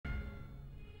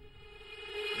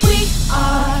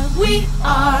We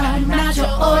are not your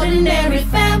ordinary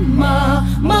family,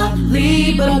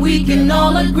 but we can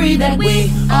all agree that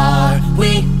we are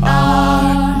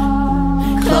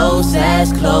close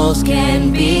as close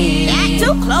can be. Not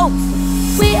too close.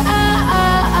 We are.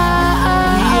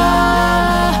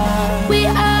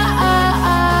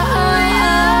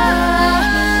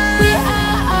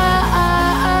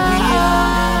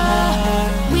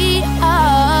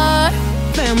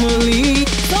 Family.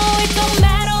 So it don't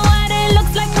matter what it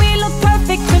looks like, we look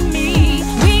perfect to me.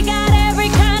 We got every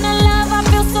kind of love, I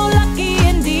feel so lucky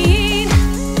indeed.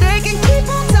 They can keep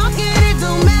on talking, it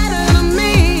don't matter to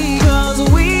me. 'Cause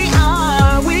we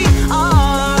are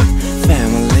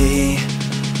family.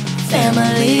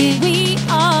 Family, we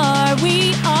are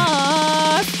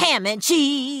Ham and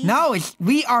cheese. No, it's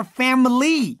we are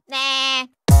family. Nah.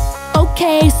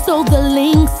 Okay, so the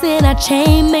links in our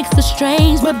chain makes us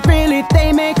strange, But really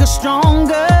they make us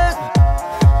stronger.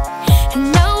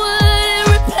 and I wouldn't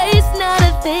replace not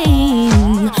a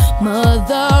thing,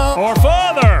 mother Or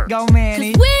father. Go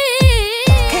Manny.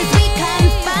 Cause we can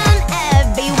find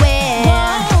everywhere,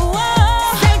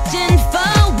 searching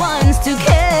for ones to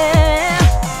care.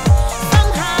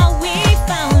 Somehow we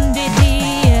found it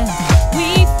here. We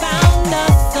found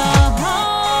us a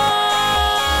home.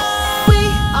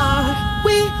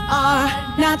 We are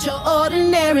not your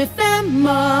ordinary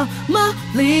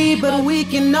family, but we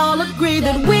can all agree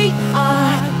that we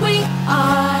are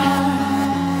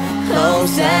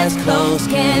close as close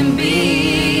can be.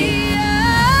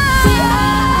 We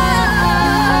are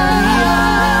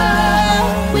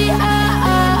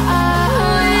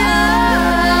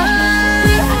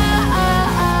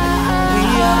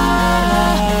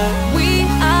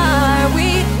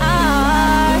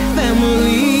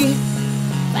Family.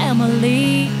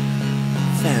 family.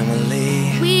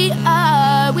 Family.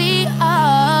 We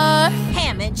are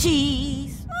Ham and cheese.